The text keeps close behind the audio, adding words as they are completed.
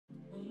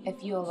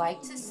If you would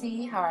like to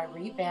see how I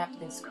revamped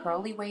this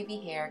curly wavy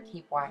hair,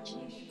 keep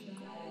watching.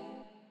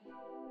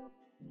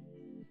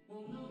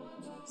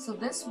 So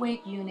this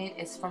wig unit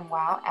is from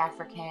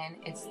Wowafrican.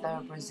 It's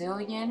the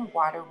Brazilian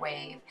water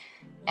wave,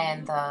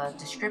 and the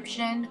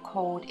description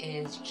code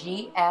is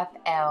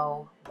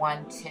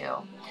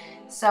GFL12.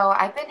 So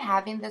I've been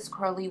having this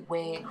curly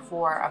wig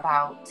for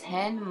about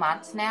 10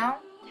 months now.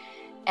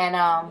 And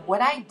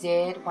what I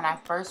did when I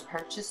first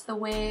purchased the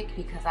wig,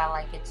 because I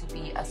like it to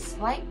be a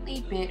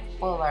slightly bit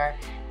fuller,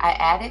 I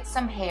added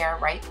some hair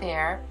right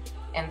there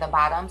in the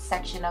bottom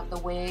section of the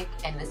wig,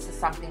 and this is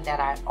something that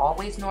I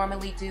always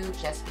normally do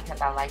just because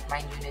I like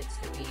my units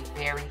to be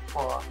very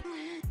full.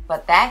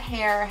 But that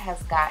hair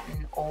has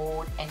gotten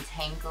old and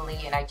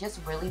tangly, and I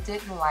just really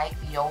didn't like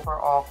the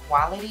overall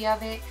quality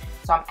of it,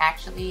 so I'm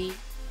actually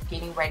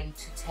getting ready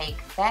to take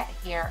that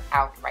hair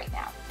out right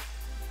now.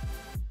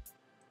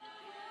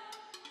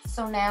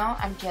 So now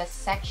I'm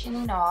just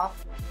sectioning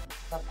off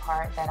the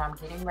part that I'm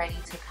getting ready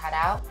to cut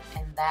out,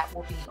 and that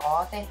will be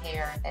all the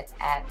hair that's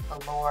at the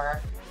lower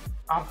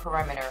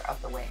perimeter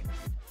of the wig.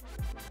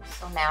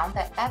 So now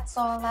that that's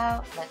all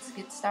out, let's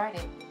get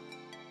started.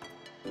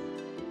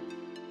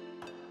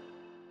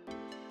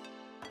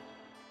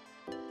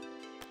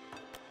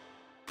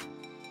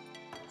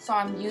 So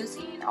I'm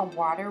using a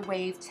water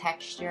wave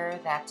texture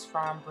that's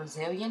from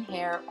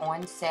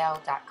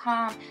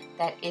BrazilianHairOnSale.com.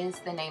 That is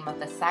the name of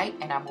the site,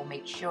 and I will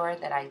make sure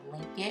that I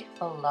link it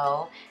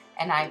below.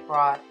 And I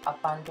brought a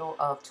bundle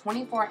of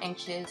 24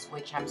 inches,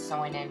 which I'm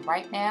sewing in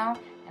right now.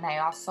 And I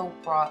also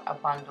brought a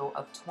bundle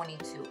of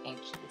 22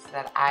 inches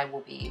that I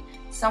will be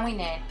sewing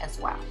in as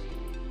well.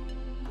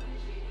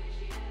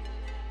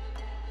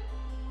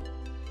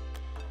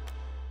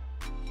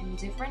 In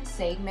different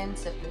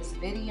segments of this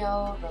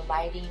video, the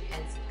lighting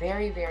is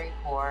very, very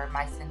poor.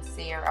 My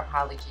sincere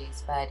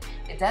apologies, but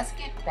it does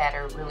get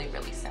better really,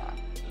 really soon.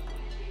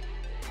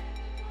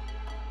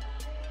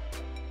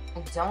 I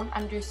don't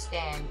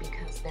understand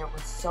because there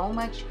was so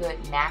much good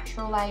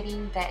natural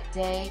lighting that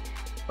day,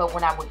 but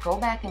when I would go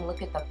back and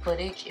look at the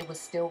footage, it was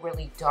still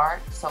really dark.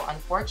 So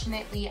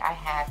unfortunately, I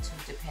had to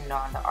depend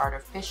on the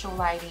artificial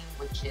lighting,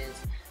 which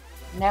is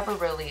never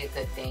really a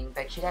good thing,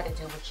 but you got to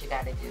do what you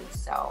got to do.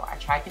 So I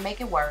tried to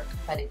make it work,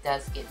 but it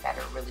does get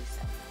better really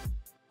soon.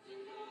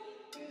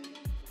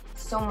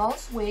 So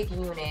most wig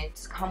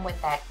units come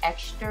with that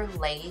extra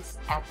lace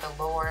at the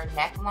lower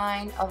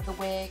neckline of the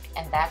wig,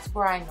 and that's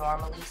where I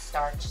normally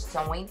start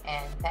sewing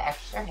in the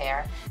extra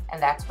hair,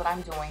 and that's what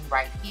I'm doing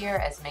right here.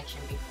 As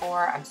mentioned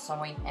before, I'm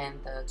sewing in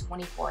the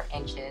 24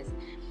 inches.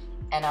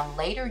 And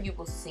later you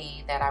will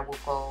see that I will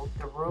go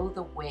through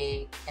the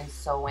wig and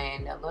sew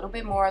in a little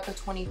bit more of the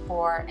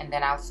 24, and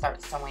then I'll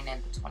start sewing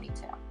in the 22.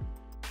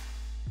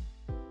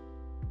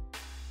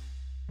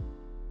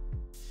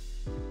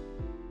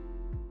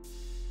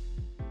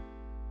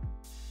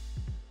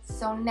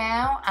 So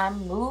now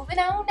I'm moving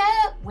on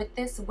up with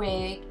this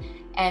wig,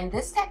 and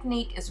this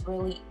technique is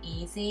really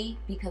easy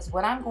because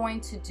what I'm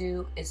going to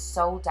do is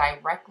sew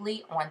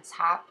directly on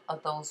top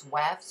of those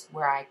wefts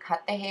where I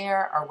cut the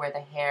hair or where the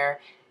hair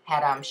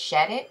had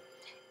shedded,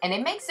 and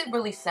it makes it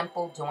really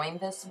simple doing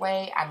this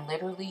way. I'm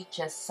literally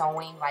just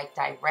sewing like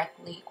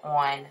directly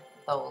on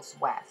those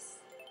wefts.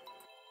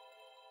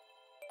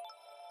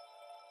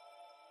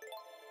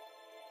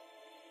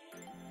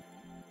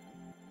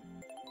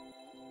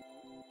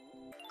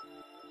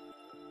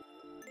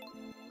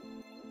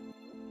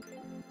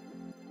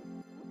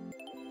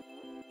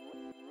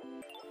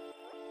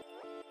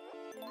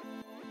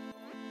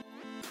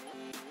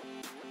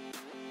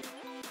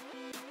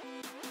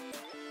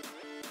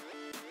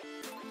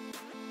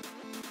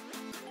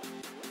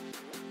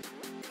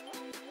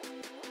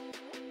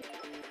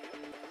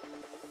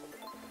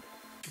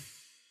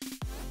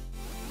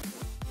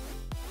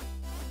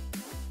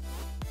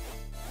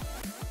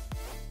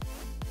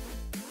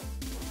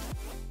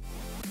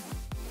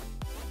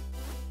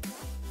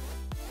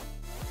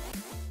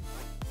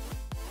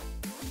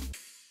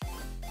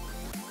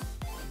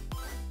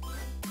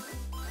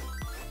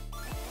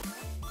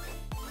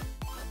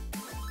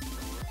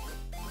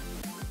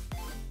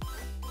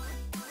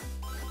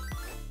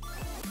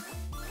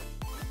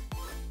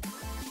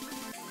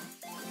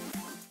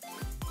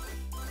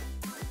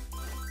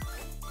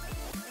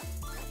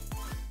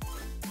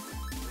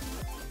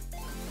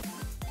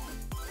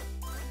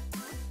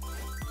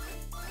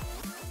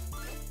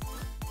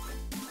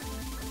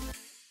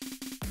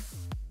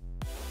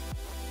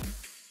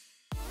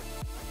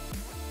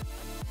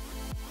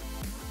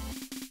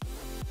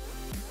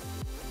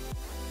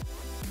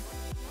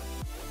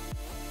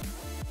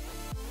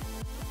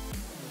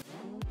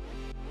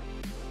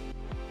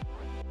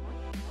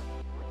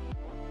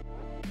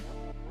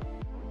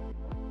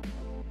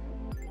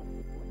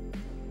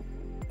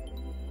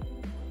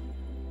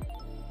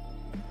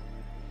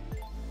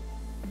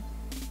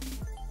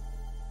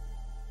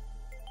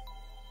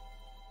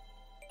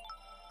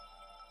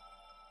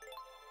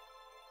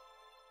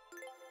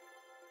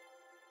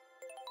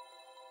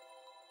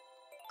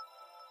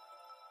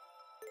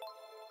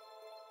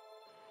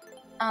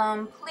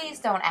 Please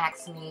don't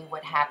ask me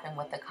what happened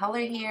with the color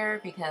here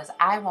because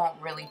I won't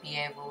really be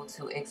able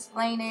to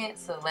explain it.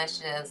 So let's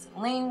just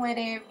lean with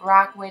it,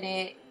 rock with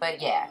it.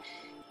 But yeah,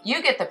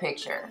 you get the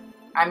picture.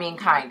 I mean,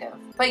 kind of.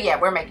 But yeah,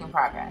 we're making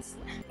progress.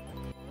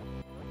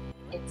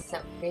 It's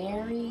a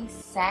very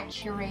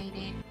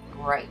saturated,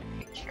 bright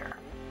picture.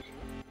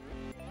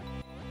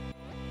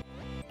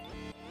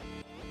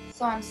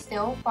 So I'm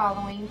still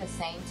following the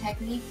same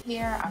technique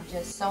here. I'm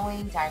just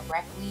sewing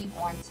directly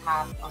on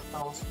top of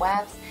those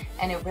wefts,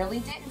 and it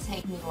really didn't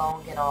take me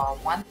long at all.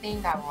 One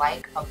thing I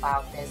like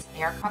about this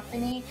hair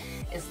company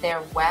is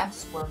their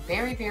wefts were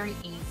very, very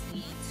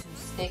easy to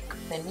stick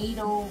the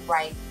needle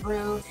right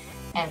through,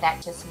 and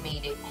that just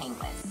made it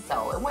painless.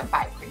 So it went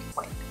by pretty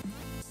quick.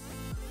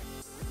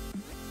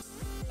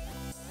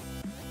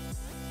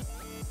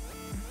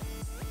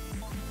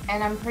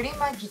 And I'm pretty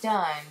much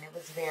done. It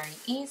was very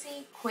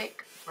easy,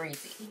 quick,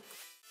 breezy.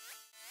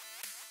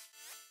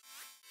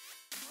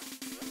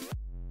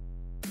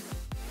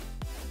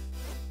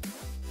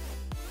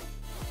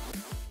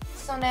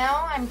 So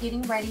now I'm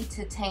getting ready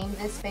to tame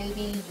this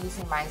baby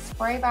using my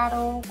spray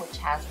bottle, which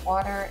has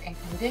water and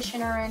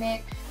conditioner in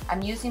it.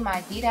 I'm using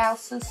my Vidal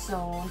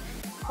Sassoon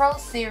Pro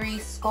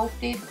Series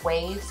Sculpted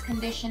Waves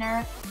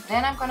conditioner.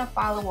 Then I'm going to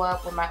follow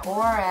up with my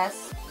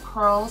ORS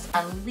Curls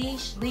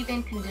Unleashed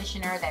leave-in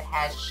conditioner that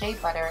has shea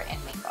butter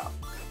and mango.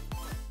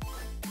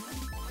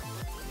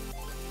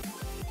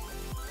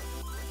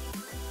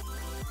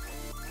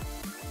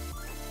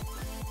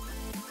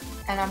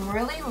 And I'm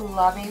really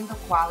loving the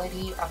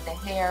quality of the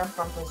hair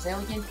from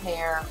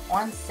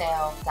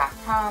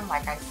BrazilianHairOnSale.com.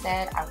 Like I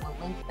said, I will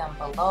link them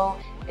below.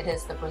 It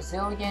is the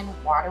Brazilian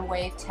water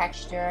wave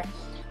texture.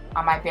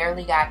 I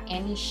barely got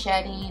any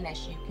shedding.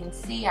 As you can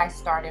see, I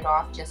started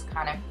off just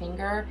kind of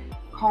finger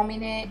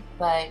combing it,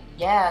 but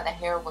yeah, the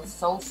hair was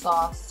so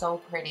soft, so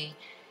pretty.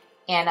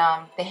 And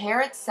the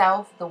hair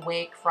itself, the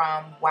wig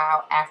from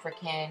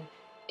Wowafrican,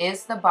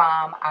 is the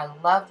bomb. I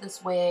love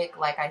this wig.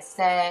 Like I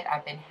said,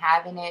 I've been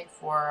having it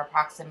for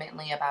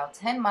approximately about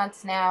 10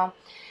 months now,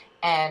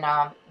 and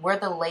where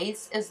the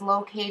lace is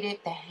located,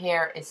 the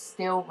hair is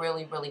still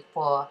really, really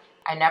full.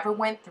 I never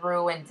went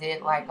through and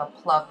did like a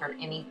pluck or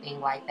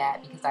anything like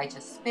that because I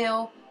just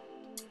feel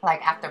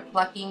like after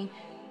plucking,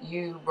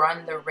 you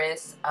run the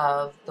risk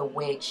of the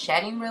wig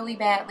shedding really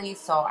badly,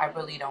 so I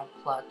really don't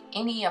pluck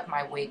any of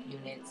my wig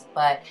units.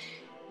 But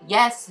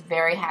yes,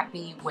 very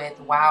happy with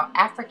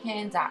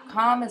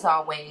Wowafrican.com as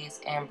always,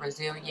 and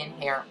Brazilian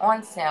Hair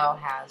on Sale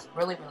has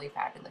really, really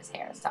fabulous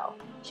hair, so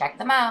check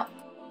them out.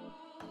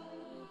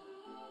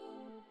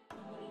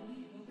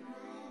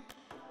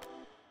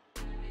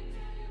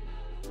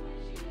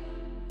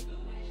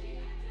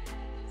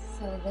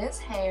 So this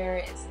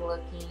hair is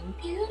looking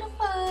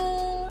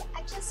beautiful.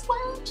 I just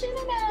want you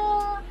to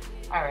know.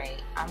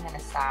 Alright, I'm gonna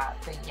stop.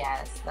 But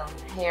yes, the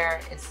hair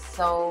is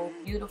so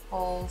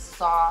beautiful,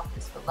 soft,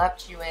 it's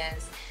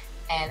voluptuous,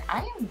 and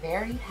I am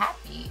very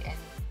happy. And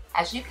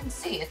as you can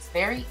see, it's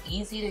very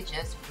easy to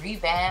just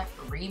revamp,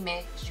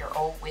 remix your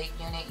old wig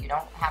unit. You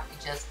don't have to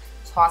just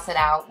toss it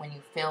out when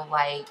you feel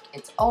like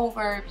it's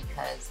over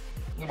because,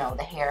 you know,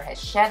 the hair has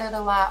shedded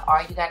a lot.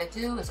 All you gotta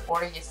do is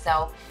order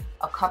yourself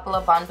a couple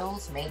of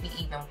bundles, maybe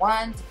even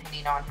one,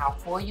 depending on how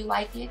full you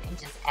like it, and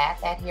just add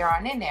that hair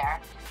on in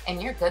there,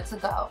 and you're good to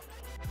go.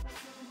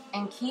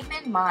 And keep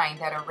in mind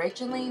that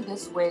originally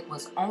this wig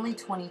was only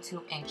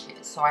 22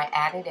 inches, so I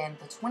added in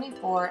the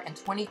 24 and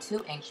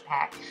 22 inch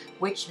pack,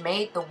 which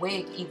made the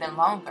wig even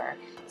longer.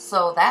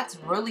 So that's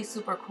really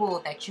super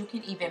cool that you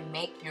can even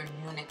make your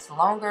units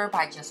longer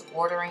by just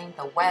ordering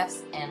the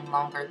wefts in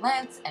longer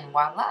lengths, and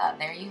voila,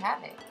 there you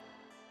have it.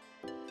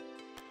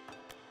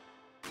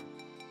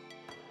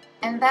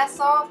 And that's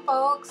all,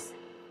 folks.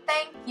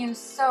 Thank you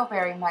so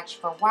very much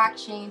for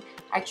watching.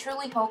 I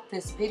truly hope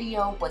this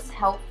video was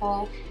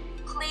helpful.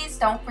 Please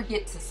don't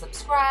forget to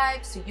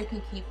subscribe so you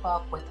can keep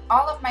up with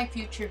all of my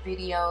future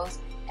videos.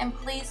 And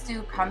please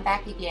do come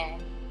back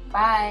again.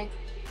 Bye.